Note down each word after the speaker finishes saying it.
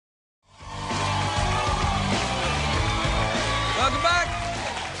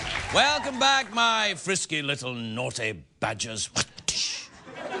Welcome back, my frisky little naughty badgers.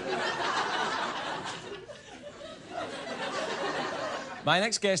 My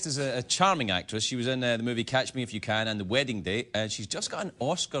next guest is a charming actress. She was in the movie Catch Me If You Can and The Wedding Date, and she's just got an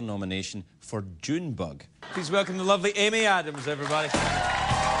Oscar nomination for Junebug. Please welcome the lovely Amy Adams, everybody.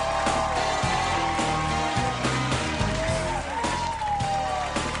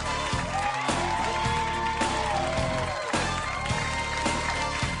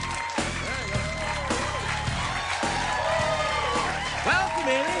 Welcome,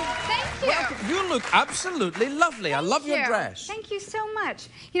 Amy. Thank you. Welcome. You look absolutely lovely. I love your dress. Thank you so much.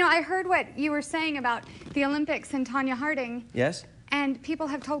 You know, I heard what you were saying about the Olympics and Tonya Harding. Yes? And people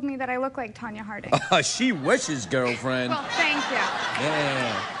have told me that I look like Tonya Harding. She wishes, girlfriend. Well, thank you.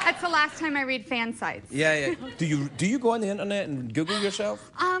 Yeah. That's the last time I read fan sites. Yeah. Do you go on the internet and Google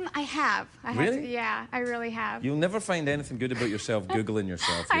yourself? I have. Really? Yeah, I really have. You'll never find anything good about yourself Googling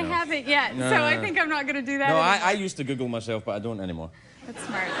yourself. I haven't yet, so I think I'm not going to do that anymore. I used to Google myself, but I don't anymore. That's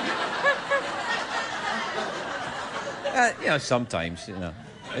smart. Sometimes,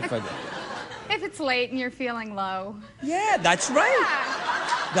 If it's late and you're feeling low. Yeah, that's right.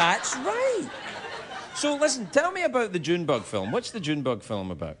 Yeah. That's right. So, listen, tell me about the Junebug film. What's the Junebug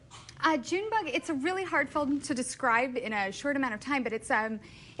film about? Junebug, it's a really hard film to describe in a short amount of time, but it's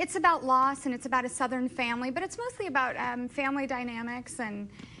about loss and it's about a Southern family, but it's mostly about family dynamics and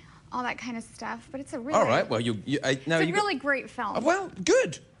all that kind of stuff. But it's a really... All right, well, it's a really great film. Well,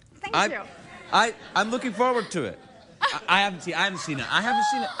 good. Thank you. I'm looking forward to it. I haven't seen it. I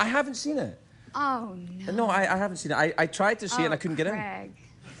haven't seen it. Oh, no. No, I haven't seen it. I tried to see it and I couldn't get in. Craig.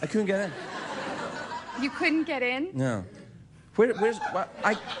 I couldn't get in. You couldn't get in? No. They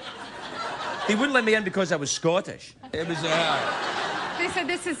wouldn't let me in because I was Scottish. It was... They said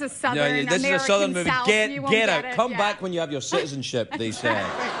this is a Southern this American is a Southern movie. South. Get out. It. Come yeah. back when you have your citizenship, they say.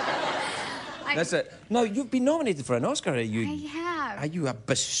 That's it. No, you've been nominated for an Oscar. I have. Are you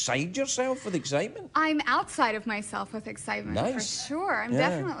beside yourself with excitement? I'm outside of myself with excitement, nice. for sure.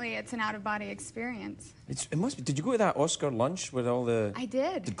 Definitely, it's an out-of-body experience. It must be. Did you go to that Oscar lunch with all the... I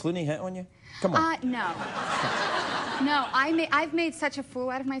did. Did Clooney hit on you? Come on. No. No, I've made such a fool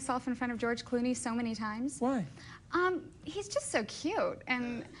out of myself in front of George Clooney so many times. Why? He's just so cute,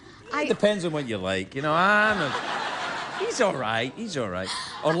 and It depends on what you like. You know, he's all right. He's all right.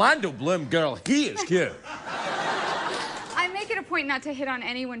 Orlando Bloom, girl, he is cute. I make it a point not to hit on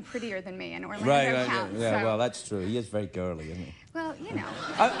anyone prettier than me, and Orlando counts. Yeah, so. Well, that's true. He is very girly, isn't he? Well, you know.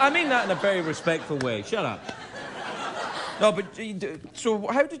 I mean that in a very respectful way. Shut up. No, but so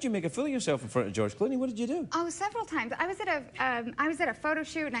how did you make a fool of yourself in front of George Clooney? What did you do? Oh, several times. I was at a photo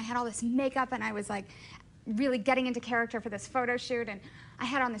shoot, and I had all this makeup, and I was like really getting into character for this photo shoot, and I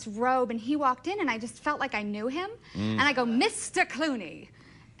had on this robe, and he walked in, and I just felt like I knew him, and I go, Mr. Clooney,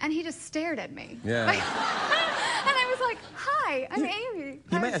 and he just stared at me. Yeah. And I was like, hi, I'm Amy.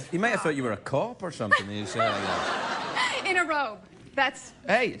 He might have thought you were a cop or something. He said, in a robe. That's...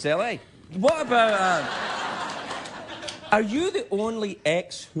 Hey, it's L.A. What about... Are you the only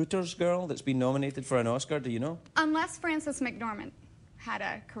ex-Hooters girl that's been nominated for an Oscar? Do you know? Unless Frances McDormand had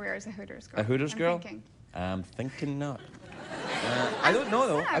a career as a Hooters girl. A Hooters girl? I'm thinking not. I don't know,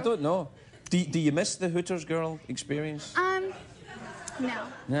 though. I don't know. Do you miss the Hooters girl experience? No.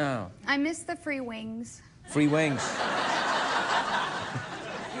 No. I miss the free wings. Free wings.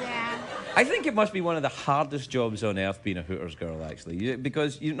 Yeah. I think it must be one of the hardest jobs on earth being a Hooters girl, actually.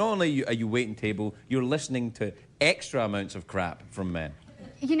 Because not only are you waiting table, you're listening to extra amounts of crap from men.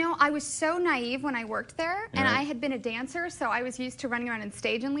 You know, I was so naive when I worked there, and I had been a dancer, so I was used to running around on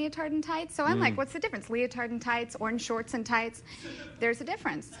stage in leotard and tights. So I'm like, what's the difference? Leotard and tights, orange shorts and tights. There's a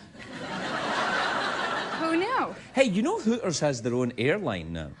difference. Who knew? Hey, you know Hooters has their own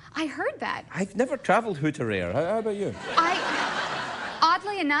airline now? I heard that. I've never travelled Hooter Air. How about you?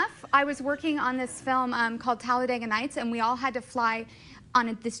 Oddly enough, I was working on this film called Talladega Nights, and we all had to fly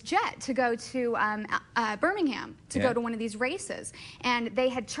on this jet to go to Birmingham to go to one of these races. And they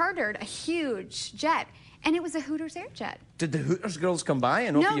had chartered a huge jet, and it was a Hooters Air jet. Did the Hooters girls come by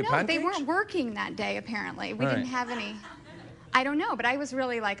and offer you pancakes? No, they weren't working that day, apparently. We didn't have any... I don't know, but I was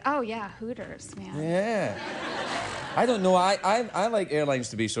really like, oh, yeah, Hooters, man. Yeah. I don't know. I like airlines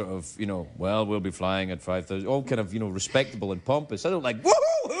to be sort of, you know, well, we'll be flying at 5,000, all kind of, you know, respectable and pompous. I don't like, woohoo,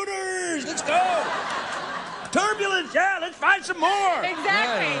 Hooters, let's go. Turbulence, yeah, let's find some more.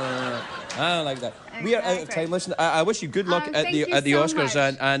 Exactly. I don't like that. Exactly. We are out of time. Listen, I wish you good luck at the Oscars,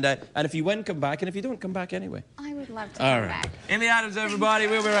 and if you win, come back, and if you don't, come back anyway. I would love to come back. Amy Adams, everybody.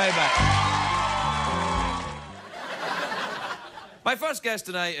 We'll be right back. My first guest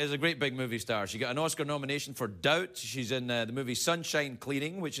tonight is a great big movie star. She got an Oscar nomination for Doubt. She's in the movie Sunshine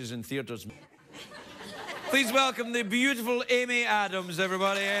Cleaning, which is in theaters. Please welcome the beautiful Amy Adams,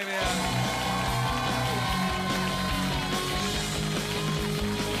 everybody. Amy Adams.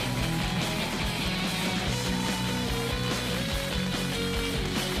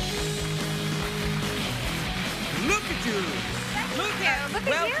 Look at you.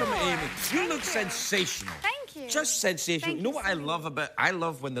 Welcome, Amy. You look sensational. Thank you. Just sensational. You know what I so love about... I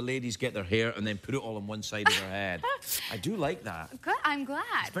love when the ladies get their hair and then put it all on one side of their head. I do like that. Good, I'm glad.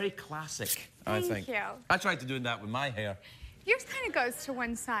 It's very classic, I think. Thank you. I tried to do that with my hair. Yours kind of goes to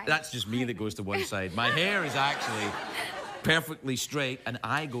one side. That's just me that goes to one side. My hair is actually perfectly straight and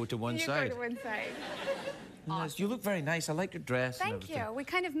I go to one side. You go to one side. Yes, you look very nice. I like your dress and Thank everything. you. We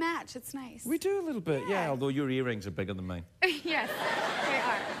kind of match. It's nice. We do a little bit, yeah, Yeah. although your earrings are bigger than mine. Yes, they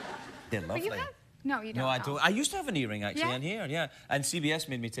are. They're lovely. But you have? No, you don't. No, I don't. I used to have an earring, actually, Yeah? in here, yeah. And CBS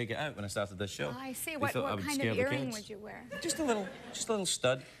made me take it out when I started this show. Oh, I see. They What thought I would kind scare of the earring kids. would you wear? Just a little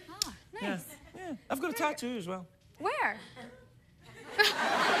stud. Oh, Yeah, nice. yeah. I've got a tattoo as well. Where?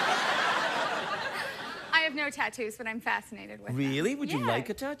 I have no tattoos, but I'm fascinated with them. Really? Would you Yeah. like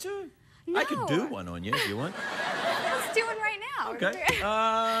a tattoo? I could do one on you if you want. Let's do one right now. Okay.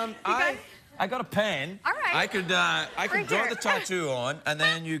 I got a pen. All right. I could Right draw here. the tattoo on, and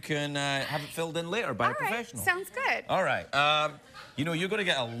then you can have it filled in later by a All right. professional. Sounds good. All right. You know, you're going to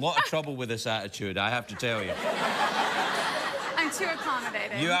get a lot of trouble with this attitude, I have to tell you. I'm too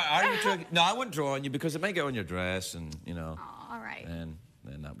accommodating. You are you too... No, I wouldn't draw on you because it might get on your dress, and, you know. Oh, all right. Then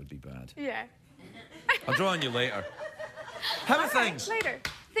that would be bad. Yeah. I'll draw on you later. How are All right, things? later.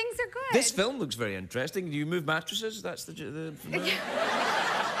 Things are good. This film looks very interesting. Do you move mattresses? That's the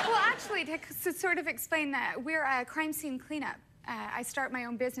Well, actually, to sort of explain that, we're a crime scene cleanup. I start my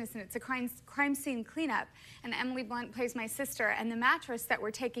own business, and it's a crime scene cleanup. And Emily Blunt plays my sister, and the mattress that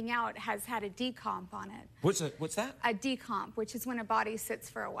we're taking out has had a decomp on it. What's that? A decomp, which is when a body sits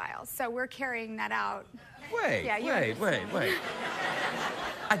for a while. So we're carrying that out. Wait. Yeah, you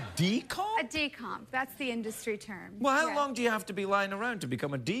A decomp? A decomp. That's the industry term. Well, how Yeah. long do you have to be lying around to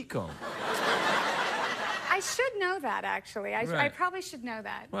become a decomp? I should know that, actually. I Right. probably should know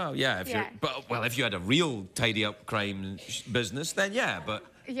that. Well, yeah, if you had a real tidy up crime business, then yeah, but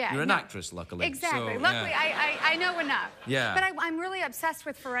Yeah, you're an no. actress, luckily. Exactly. So, Luckily, yeah. I know enough. Yeah. But I'm really obsessed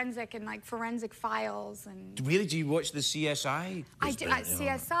with forensic and like forensic files and. Really, do you watch the CSI? I do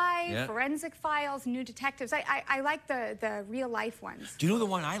CSI, Yeah. forensic files, New Detectives. I like the real life ones. Do you know the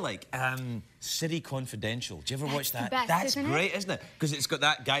one I like? City Confidential. Do you ever watch that? the best, That's isn't it? great, isn't it? Because it's got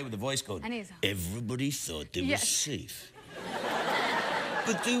that guy with the voice going, And he's- Everybody thought they were Yes. safe.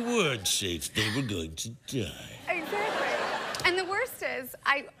 But they weren't safe. They were going to die. Exactly. And the worst is,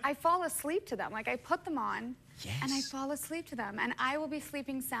 I fall asleep to them. Like, I put them on, and I Yes. fall asleep to them. And I will be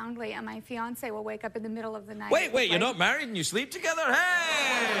sleeping soundly, and my fiancé will wake up in the middle of the night. Wait, with, you're like- not married and you sleep together?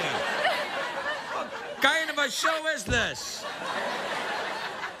 Hey! What kind of a show is this?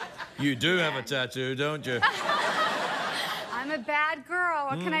 You do have a tattoo, don't you? I'm a bad girl,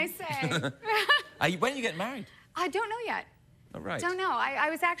 what can I say? When are you getting married? I don't know yet. All right. Don't know. I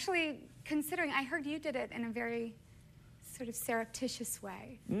was actually considering, I heard you did it in a very sort of surreptitious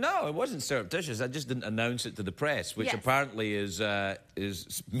way. No, it wasn't surreptitious. I just didn't announce it to the press, which Yes. apparently is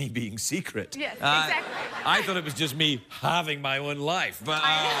me being secret. Yes, exactly. I thought it was just me having my own life, but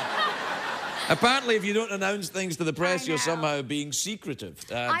apparently if you don't announce things to the press, I you're know. somehow being secretive.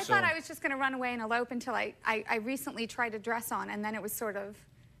 I thought I was just going to run away and elope until I recently tried a dress on, and then it was sort of,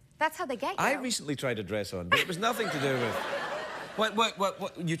 that's how they get you. I recently tried a dress on, but it was nothing to do with...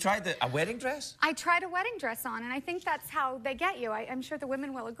 What? You tried a wedding dress? I tried a wedding dress on, and I think that's how they get you. I'm sure the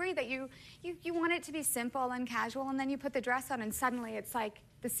women will agree that you want it to be simple and casual, and then you put the dress on, and suddenly it's like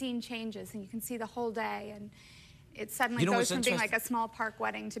the scene changes, and you can see the whole day, and it suddenly You know goes what's from being like interesting? a small park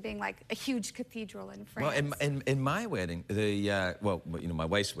wedding to being like a huge cathedral in Well, France. in my wedding, my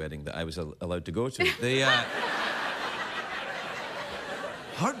wife's wedding that I was allowed to go to,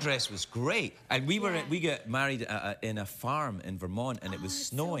 her dress was great, and we got married in a farm in Vermont, and it was it's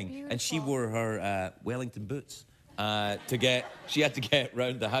so snowing, and she beautiful. wore her Wellington boots she had to get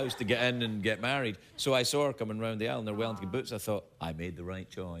round the house to get in and get married. So I saw her coming round the aisle in her Wellington boots. I thought I made the right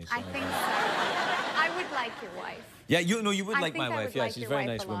choice. I think so. I would like your wife. Yeah, you would I like think my I wife. would Yeah, like she's a your very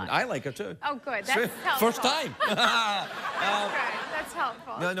wife nice a woman. lot. I like her too. Oh, good. That's helpful. First time. That's good. That's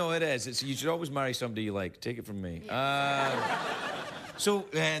helpful. No, it is. You should always marry somebody you like. Take it from me. So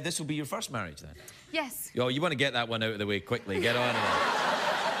this will be your first marriage then? Yes. Oh, you want to get that one out of the way quickly. Get on it.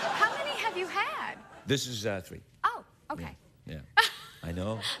 How many have you had? This is 3. Oh, okay. Yeah. I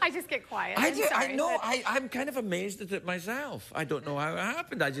know. I just get quiet. I know. I'm kind of amazed at it myself. I don't know how it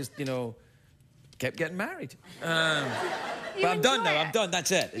happened. I just, kept getting married. But I'm done now. I'm done.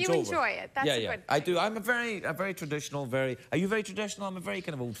 That's it. It's you over. enjoy it. That's a good thing. I do. I'm a very traditional, Are you very traditional? I'm a very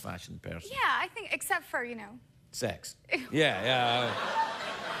kind of old-fashioned person. Yeah, I think, except for, Sex. Yeah.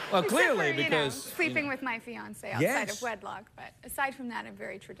 Well, clearly, because... sleeping with my fiancé outside of wedlock. But aside from that, I'm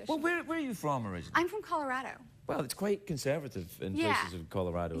very traditional. Well, where are you from originally? I'm from Colorado. Well, it's quite conservative in places of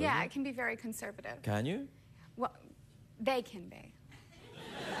Colorado, isn't Yeah, it? it can be very conservative. Can you? Well, they can be.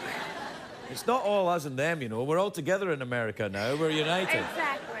 It's not all us and them, We're all together in America now. We're united.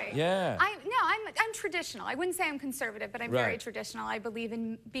 Exactly. Yeah. I'm traditional. I wouldn't say I'm conservative, but I'm very traditional. I believe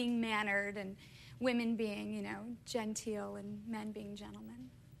in being mannered and women being, genteel and men being gentlemen.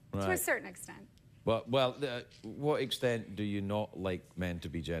 Right. To a certain extent. Well, what extent do you not like men to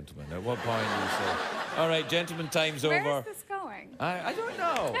be gentlemen? At what point do you say, all right, gentlemen, time's over? Where is this going? I don't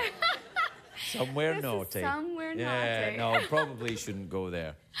know. Somewhere this naughty. Is somewhere naughty. No, probably shouldn't go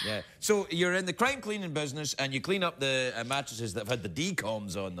there. Yeah. So you're in the crime cleaning business and you clean up the mattresses that have had the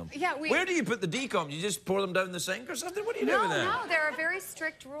decoms on them. Yeah, Where do you put the decoms? You just pour them down the sink or something? What do you do with that? No, there are very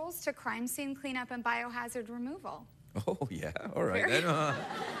strict rules to crime scene cleanup and biohazard removal. Oh, yeah. All right, then.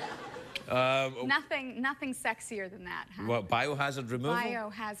 Nothing sexier than that, huh? What, biohazard removal?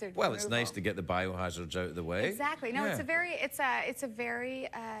 Biohazard removal. Well, it's nice to get the biohazards out of the way. Exactly. No, it's a very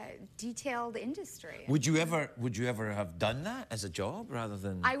detailed industry. Would you ever have done that as a job rather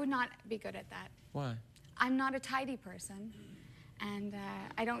than? I would not be good at that. Why? I'm not a tidy person, and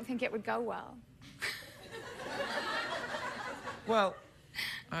I don't think it would go well. Well,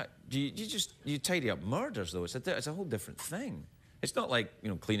 you tidy up murders though. It's a whole different thing. It's not like,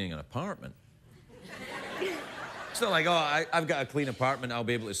 cleaning an apartment. It's not like, I've got a clean apartment, I'll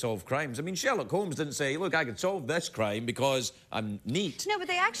be able to solve crimes. I mean, Sherlock Holmes didn't say, look, I can solve this crime because I'm neat. No, but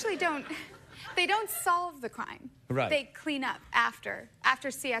they actually don't. They don't solve the crime. Right. They clean up after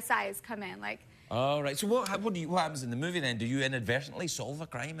CSI has come in, like. All right. So what happens in the movie then? Do you inadvertently solve a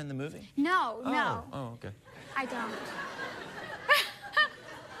crime in the movie? No, no. Oh, okay. I don't.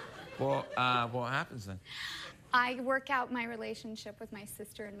 What happens then? I work out my relationship with my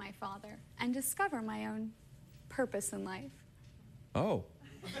sister and my father and discover my own purpose in life. Oh.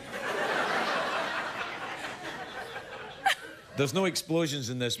 There's no explosions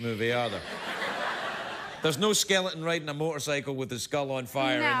in this movie, are there? There's no skeleton riding a motorcycle with his skull on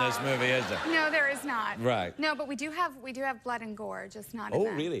fire in this movie, is there? No, there is not. Right. No, but we do have blood and gore, just not in Oh,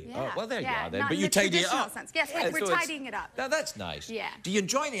 that. really? Yeah. Oh, well, there you are then. Not But in you the tidy it traditional up. sense. Yes, Yeah, we're so tidying it up. That's nice. Yeah. Do you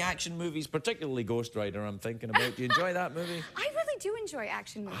enjoy the action movies, particularly Ghost Rider, I'm thinking about? Do you enjoy that movie? I really do enjoy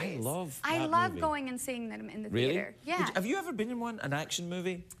action movies. I love movie. Going and seeing them in the really? theater. Yeah. Have you ever been in an action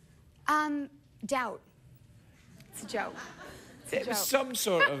movie? Doubt. It's a joke. It was some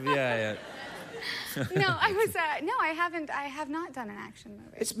sort of, yeah. No, I haven't. I have not done an action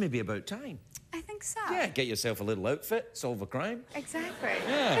movie. It's maybe about time. I think so. Yeah, get yourself a little outfit, solve a crime. Exactly.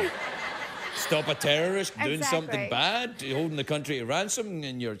 Yeah. Stop a terrorist doing something bad, holding the country to ransom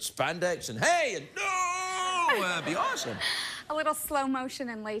in your spandex and hey, and no! That'd be awesome. A little slow motion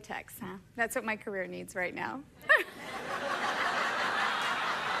and latex, huh? That's what my career needs right now.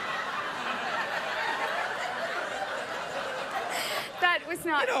 That was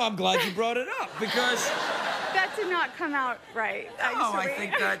not... I'm glad you brought it up because... That did not come out right, actually.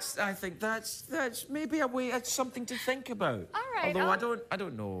 I think that's maybe a way, that's something to think about. All right. Although I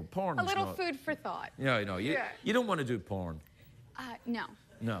don't know, porn. A little food for thought. Yeah, no, you don't want to do porn. No.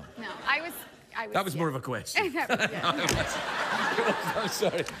 No. No, That was more of a question. I'm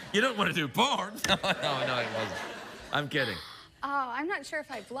sorry. You don't want to do porn? No, it wasn't. I'm kidding. Oh, I'm not sure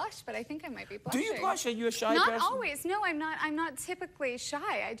if I blush, but I think I might be blushing. Do you blush? Are you a shy person? Not always. No, I'm not. I'm not typically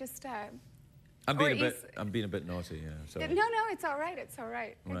shy. I just. I'm being a bit naughty. Yeah. Sorry. No, it's all right. It's all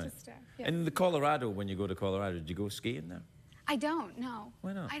right. Right. I just. Yeah. And the Colorado, when you go to Colorado, did you go skiing there? I don't. No.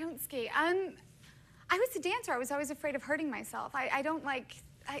 Why not? I don't ski. I was a dancer. I was always afraid of hurting myself. I don't like.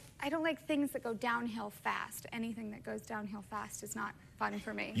 I don't like things that go downhill fast. Anything that goes downhill fast is not fun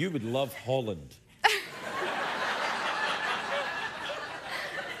for me. You would love Holland.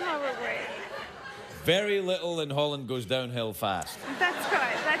 Probably. Very little in Holland goes downhill fast. That's good.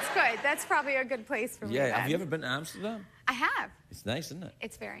 That's good. That's probably a good place for me. Yeah. Then. Have you ever been to Amsterdam? I have. It's nice, isn't it?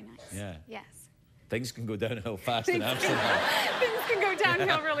 It's very nice. Yeah. Yes. Things can go downhill fast in Amsterdam. Things can go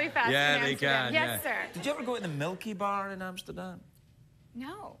downhill really fast in Amsterdam. They can. Yes, sir. Did you ever go to the Milky Bar in Amsterdam?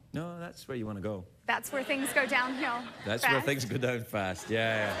 No. No, that's where you want to go. That's where things go downhill That's fast? where things go down fast,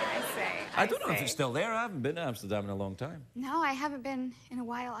 yeah. I don't know if it's still there. I haven't been to Amsterdam in a long time. No, I haven't been in a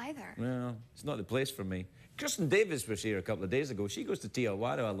while either. Well, it's not the place for me. Kristen Davis was here a couple of days ago. She goes to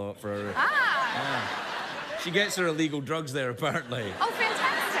Tijuana a lot for her... She gets her illegal drugs there, apparently. Oh,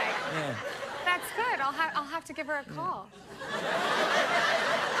 fantastic. Yeah. That's good. I'll have to give her a call.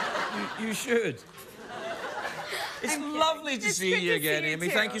 You should. It's lovely to see you again, Amy.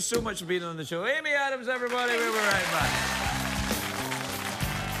 Thank you so much for being on the show. Amy Adams, everybody. We'll be right back.